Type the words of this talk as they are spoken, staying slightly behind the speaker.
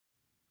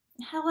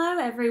Hello,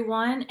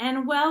 everyone,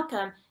 and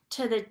welcome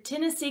to the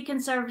Tennessee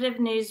Conservative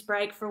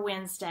Newsbreak for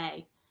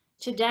Wednesday.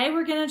 Today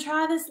we're going to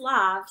try this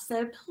live,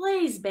 so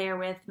please bear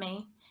with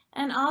me.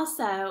 And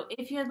also,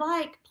 if you'd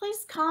like,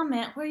 please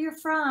comment where you're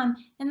from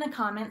in the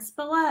comments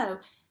below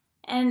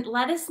and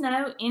let us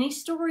know any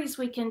stories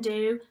we can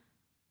do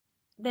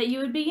that you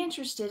would be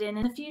interested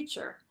in the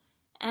future.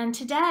 And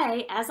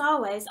today, as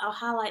always, I'll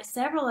highlight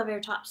several of our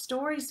top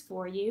stories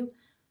for you.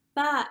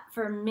 But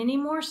for many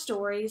more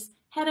stories,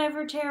 head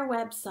over to our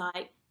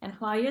website, and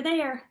while you're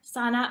there,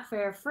 sign up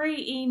for our free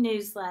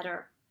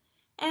e-newsletter.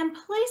 And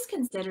please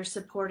consider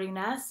supporting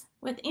us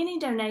with any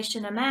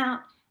donation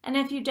amount, and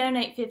if you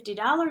donate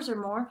 $50 or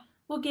more,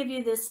 we'll give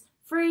you this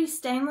free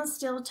stainless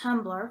steel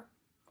tumbler.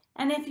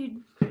 And if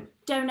you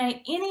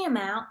donate any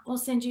amount, we'll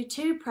send you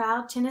 2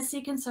 proud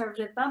Tennessee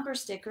Conservative bumper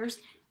stickers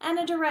and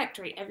a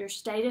directory of your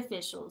state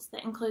officials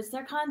that includes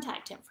their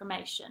contact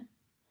information.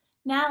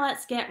 Now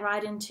let's get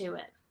right into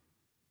it.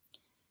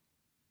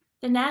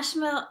 The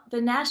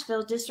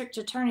Nashville District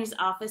Attorney's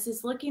Office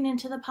is looking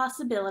into the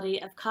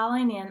possibility of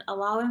calling in a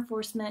law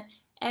enforcement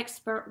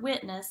expert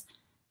witness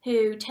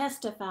who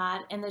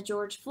testified in the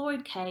George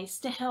Floyd case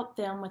to help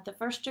them with the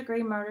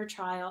first-degree murder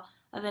trial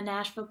of a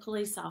Nashville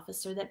police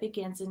officer that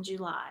begins in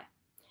July.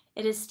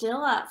 It is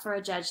still up for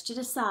a judge to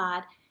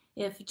decide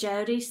if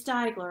Jody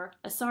Steigler,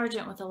 a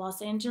sergeant with the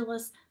Los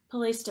Angeles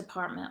Police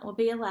Department, will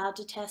be allowed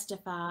to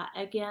testify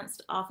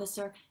against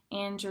Officer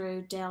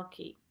Andrew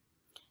Delkey.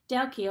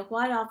 Delkey, a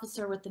white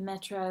officer with the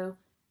Metro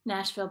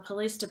Nashville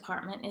Police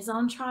Department, is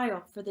on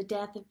trial for the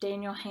death of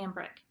Daniel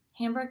Hambrick.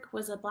 Hambrick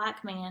was a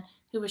black man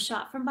who was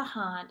shot from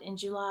behind in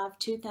July of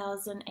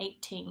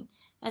 2018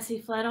 as he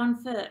fled on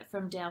foot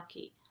from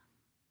Delkey.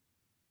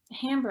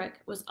 Hambrick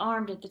was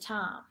armed at the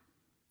time.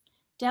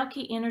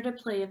 Delkey entered a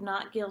plea of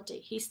not guilty.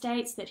 He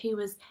states that he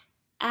was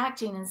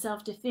acting in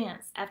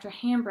self-defense after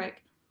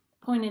Hambrick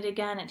pointed a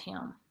gun at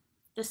him.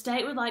 The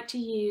state would like to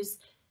use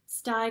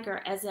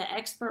Steiger as an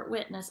expert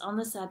witness on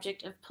the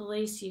subject of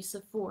police use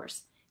of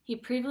force. He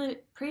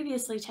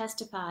previously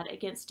testified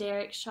against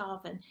Derek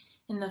Chauvin,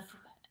 the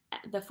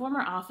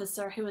former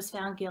officer who was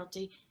found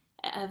guilty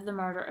of the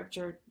murder of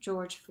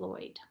George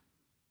Floyd.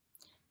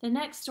 The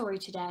next story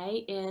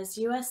today is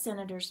U.S.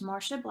 Senators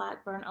Marsha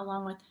Blackburn,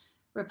 along with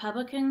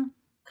Republican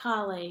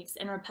colleagues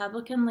and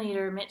Republican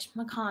leader Mitch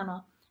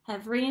McConnell,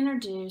 have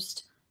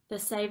reintroduced the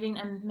Saving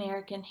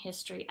American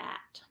History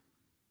Act.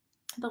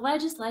 The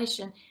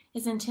legislation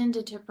is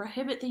intended to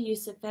prohibit the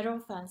use of federal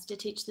funds to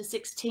teach the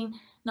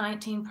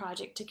 1619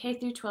 Project to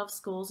K-12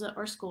 schools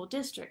or school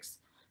districts.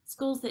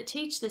 Schools that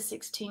teach the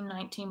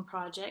 1619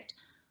 Project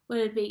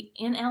would be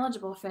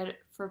ineligible for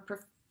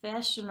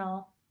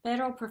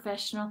federal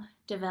professional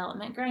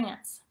development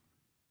grants.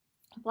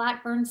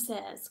 Blackburn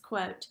says,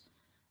 quote,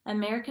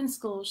 "American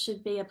schools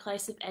should be a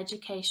place of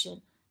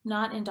education,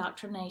 not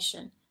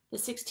indoctrination. The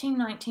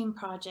 1619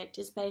 Project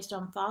is based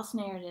on false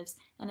narratives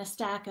and a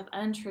stack of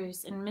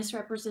untruths and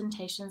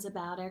misrepresentations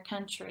about our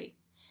country.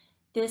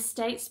 This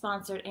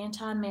state-sponsored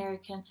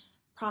anti-American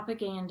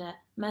propaganda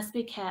must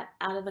be kept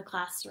out of the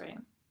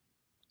classroom.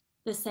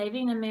 The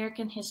Saving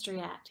American History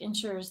Act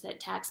ensures that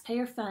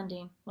taxpayer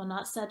funding will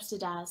not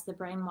subsidize the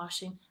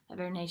brainwashing of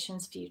our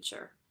nation's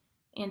future."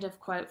 End of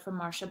quote from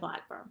Marsha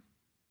Blackburn.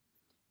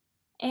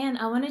 And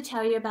I want to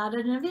tell you about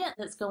an event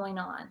that's going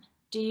on.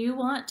 Do you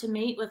want to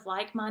meet with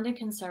like-minded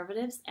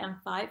conservatives and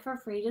fight for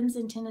freedoms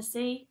in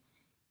Tennessee?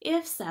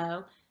 If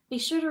so, be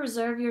sure to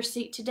reserve your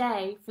seat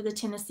today for the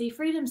Tennessee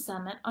Freedom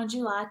Summit on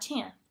July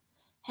 10th.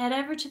 Head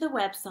over to the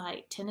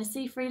website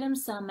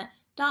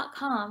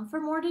TennesseeFreedomSummit.com for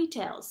more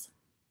details.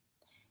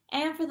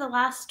 And for the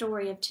last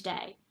story of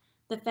today,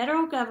 the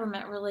federal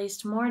government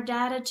released more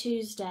data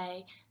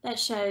Tuesday that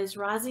shows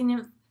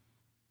rising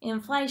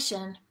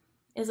inflation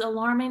is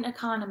alarming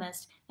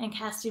economists and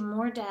casting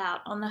more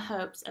doubt on the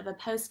hopes of a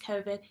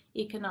post-COVID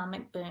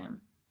economic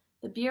boom.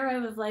 The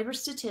Bureau of Labor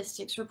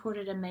Statistics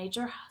reported a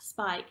major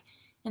spike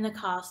in the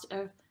cost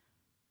of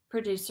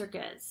producer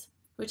goods,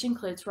 which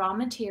includes raw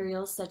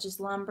materials such as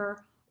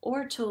lumber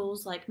or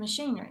tools like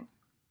machinery.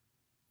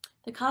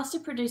 The cost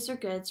of producer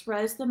goods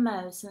rose the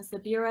most since the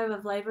Bureau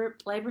of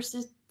Labor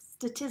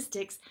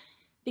Statistics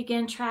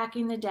began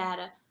tracking the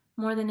data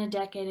more than a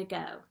decade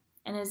ago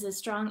and is a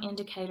strong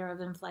indicator of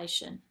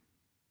inflation.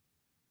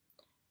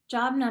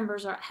 Job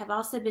numbers have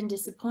also been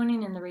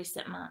disappointing in the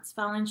recent months,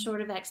 falling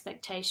short of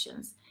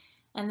expectations,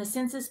 and the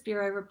Census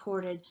Bureau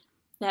reported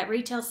that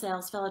retail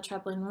sales fell a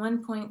troubling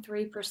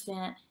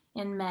 1.3%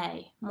 in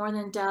May, more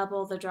than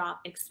double the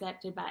drop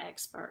expected by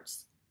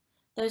experts.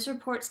 Those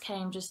reports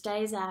came just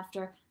days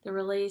after the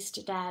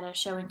released data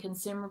showing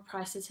consumer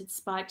prices had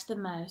spiked the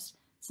most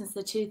since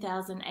the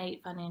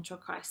 2008 financial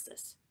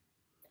crisis.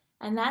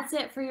 And that's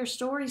it for your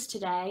stories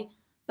today,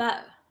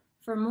 but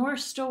for more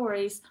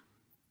stories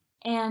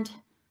and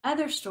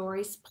other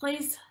stories,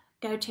 please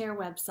go to our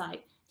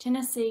website,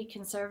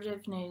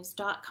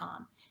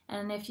 TennesseeConservativeNews.com.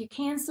 And if you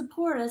can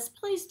support us,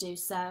 please do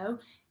so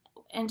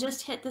and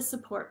just hit the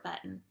support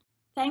button.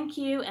 Thank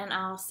you, and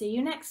I'll see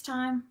you next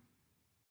time.